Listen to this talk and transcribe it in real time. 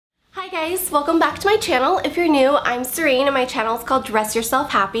guys, welcome back to my channel. If you're new, I'm Serein and my channel is called Dress Yourself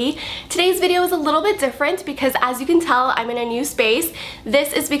Happy. Today's video is a little bit different because as you can tell, I'm in a new space.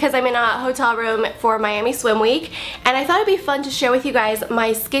 This is because I'm in a hotel room for Miami Swim Week, and I thought it'd be fun to share with you guys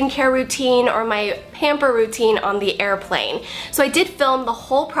my skincare routine or my pamper routine on the airplane. So I did film the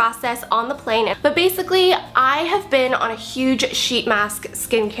whole process on the plane, but basically I have been on a huge sheet mask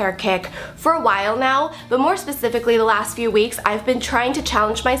skincare kick for a while now, but more specifically the last few weeks I've been trying to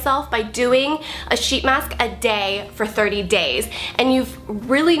challenge myself by doing a sheet mask a day for 30 days. And you've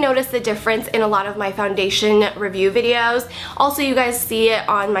really noticed the difference in a lot of my foundation review videos. Also, you guys see it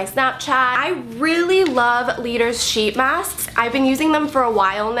on my Snapchat. I really love Leader's sheet masks. I've been using them for a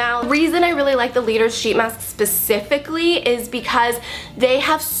while now. The reason I really like the Leader's sheet masks specifically is because they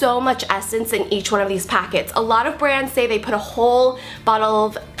have so much essence in each one of these packets. A lot of brands say they put a whole bottle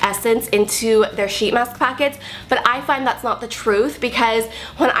of essence into their sheet mask packets, but I find that's not the truth because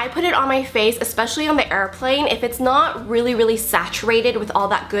when I put it on my face, especially on the airplane, if it's not really saturated with all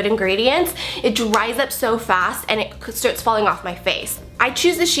that good ingredients, it dries up so fast and it starts falling off my face. I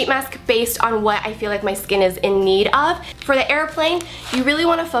choose the sheet mask based on what I feel like my skin is in need of. For the airplane, you really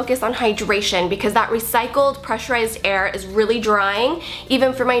want to focus on hydration because that recycled pressurized air is really drying,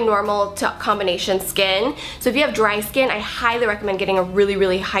 even for my normal to combination skin. So if you have dry skin, I highly recommend getting a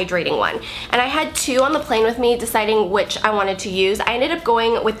really hydrating one. And I had two on the plane with me deciding which I wanted to use. I ended up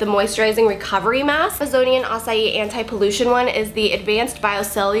going with the Moisturizing Recovery Mask. The Amazonian Acai Anti-Pollution one is the Advanced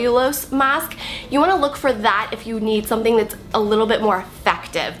Biocellulose Mask. You want to look for that if you need something that's a little bit more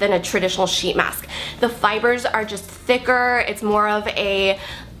effective than a traditional sheet mask. The fibers are just thicker, it's more of a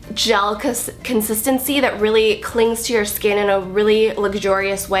gel consistency that really clings to your skin in a really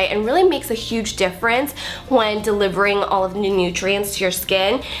luxurious way and really makes a huge difference when delivering all of the nutrients to your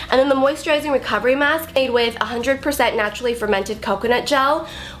skin. And then the Moisturizing Recovery Mask made with 100% naturally fermented coconut gel,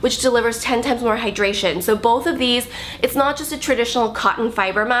 which delivers 10 times more hydration. So both of these, it's not just a traditional cotton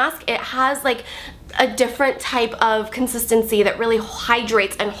fiber mask, it has like a different type of consistency that really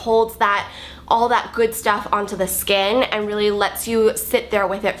hydrates and holds all that good stuff onto the skin and really lets you sit there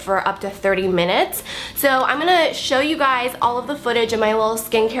with it for up to 30 minutes. So I'm gonna show you guys all of the footage of my little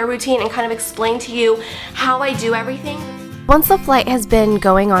skincare routine and kind of explain to you how I do everything. Once the flight has been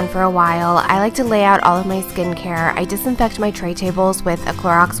going on for a while, I like to lay out all of my skincare. I disinfect my tray tables with a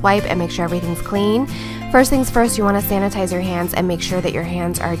Clorox wipe and make sure everything's clean. First things first, you want to sanitize your hands and make sure that your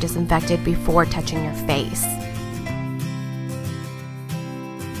hands are disinfected before touching your face.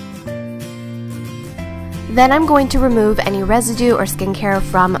 Then I'm going to remove any residue or skincare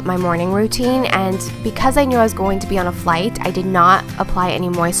from my morning routine, and because I knew I was going to be on a flight, I did not apply any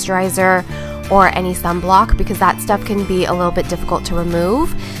moisturizer or any sunblock because that stuff can be a little bit difficult to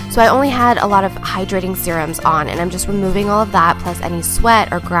remove. So I only had a lot of hydrating serums on, and I'm just removing all of that plus any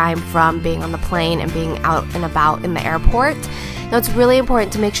sweat or grime from being on the plane and being out and about in the airport. Now it's really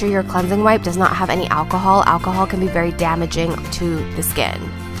important to make sure your cleansing wipe does not have any alcohol. Alcohol can be very damaging to the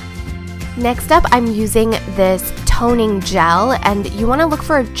skin. Next up, I'm using this toning gel, and you want to look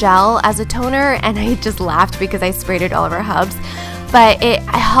for a gel as a toner, and I just laughed because I sprayed it all over Hubs. But it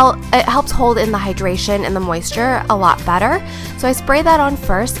helps hold in the hydration and the moisture a lot better. So I spray that on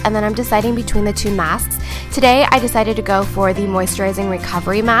first, and then I'm deciding between the two masks. Today I decided to go for the Moisturizing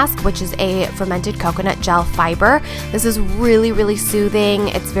Recovery Mask, which is a fermented coconut gel fiber. This is really soothing.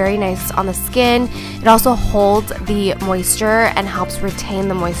 It's very nice on the skin. It also holds the moisture and helps retain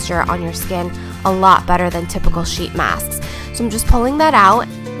the moisture on your skin a lot better than typical sheet masks. So I'm just pulling that out.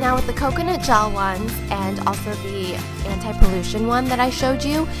 Now with the coconut gel ones and also the anti-pollution one that I showed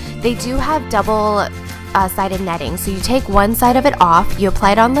you, they do have double sided netting. So you take one side of it off, you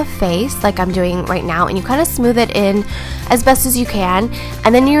apply it on the face like I'm doing right now, and you kind of smooth it in as best as you can,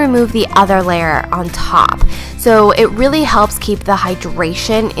 and then you remove the other layer on top. So it really helps keep the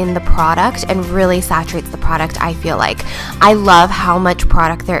hydration in the product and really saturates the product, I feel like. I love how much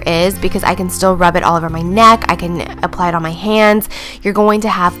product there is because I can still rub it all over my neck, I can apply it on my hands. You're going to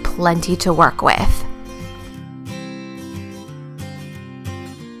have plenty to work with.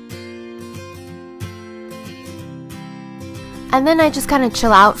 And then I just kind of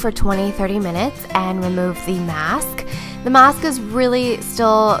chill out for 20-30 minutes and remove the mask. The mask is really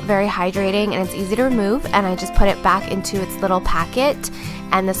still very hydrating and it's easy to remove, and I just put it back into its little packet,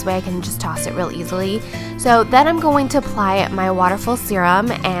 and this way I can just toss it real easily. So then I'm going to apply my Waterful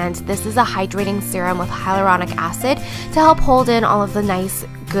Serum, and this is a hydrating serum with hyaluronic acid to help hold in all of the nice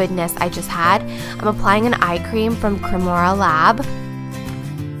goodness I just had. I'm applying an eye cream from Cremora Lab.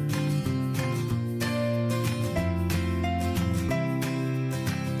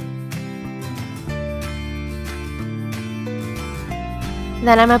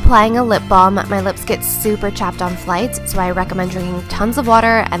 Then I'm applying a lip balm. My lips get super chapped on flights, so I recommend drinking tons of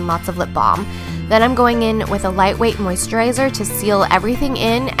water and lots of lip balm. Then I'm going in with a lightweight moisturizer to seal everything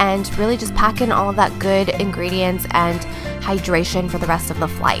in and really just pack in all of that good ingredients and hydration for the rest of the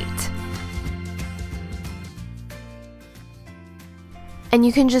flight. And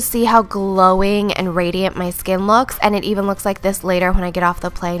you can just see how glowing and radiant my skin looks, and it even looks like this later when I get off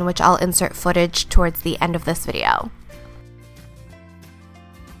the plane, which I'll insert footage towards the end of this video.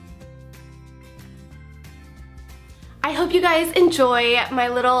 I hope you guys enjoy my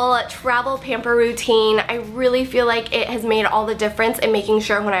little travel pamper routine. I really feel like it has made all the difference in making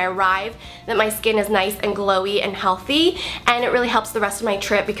sure when I arrive that my skin is nice and glowy and healthy, and it really helps the rest of my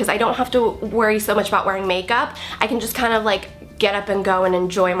trip because I don't have to worry so much about wearing makeup. I can just kind of like get up and go and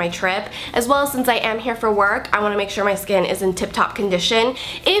enjoy my trip. As well as since I am here for work, I want to make sure my skin is in tip-top condition.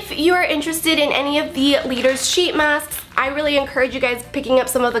 If you are interested in any of the Leaders sheet masks, I really encourage you guys picking up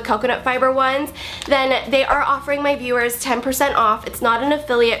some of the coconut fiber ones. Then they are offering my viewers 10% off. It's not an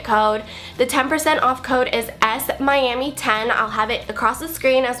affiliate code. The 10% off code is SMiami10. I'll have it across the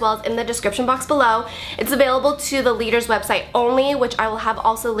screen as well as in the description box below. It's available to the Leaders website only, which I will have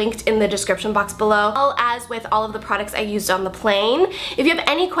also linked in the description box below, as well as with all of the products I used on the plane. If you have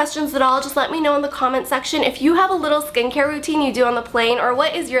any questions at all, just let me know in the comment section. If you have a little skincare routine you do on the plane, or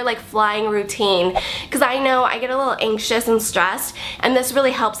what is your like flying routine, because I know I get a little anxious and stressed, and this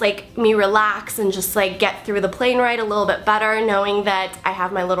really helps like me relax and just like get through the plane ride a little bit better knowing that I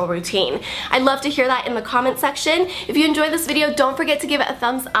have my little routine. I'd love to hear that in the comment section. If you enjoyed this video, don't forget to give it a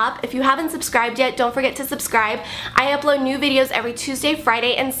thumbs up. If you haven't subscribed yet, don't forget to subscribe. I upload new videos every Tuesday,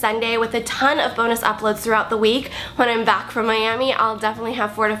 Friday, and Sunday with a ton of bonus uploads throughout the week. When I'm back from Miami, I'll definitely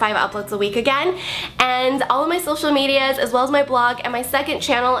have 4 to 5 uploads a week again. And all of my social medias, as well as my blog and my second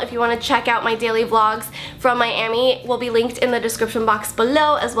channel, if you want to check out my daily vlogs from Miami, will be linked in the description box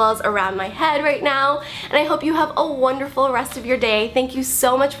below, as well as around my head right now. And I hope you have a wonderful rest of your day. Thank you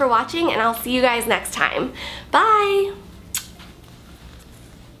so much for watching, and I'll see you guys next time. Bye!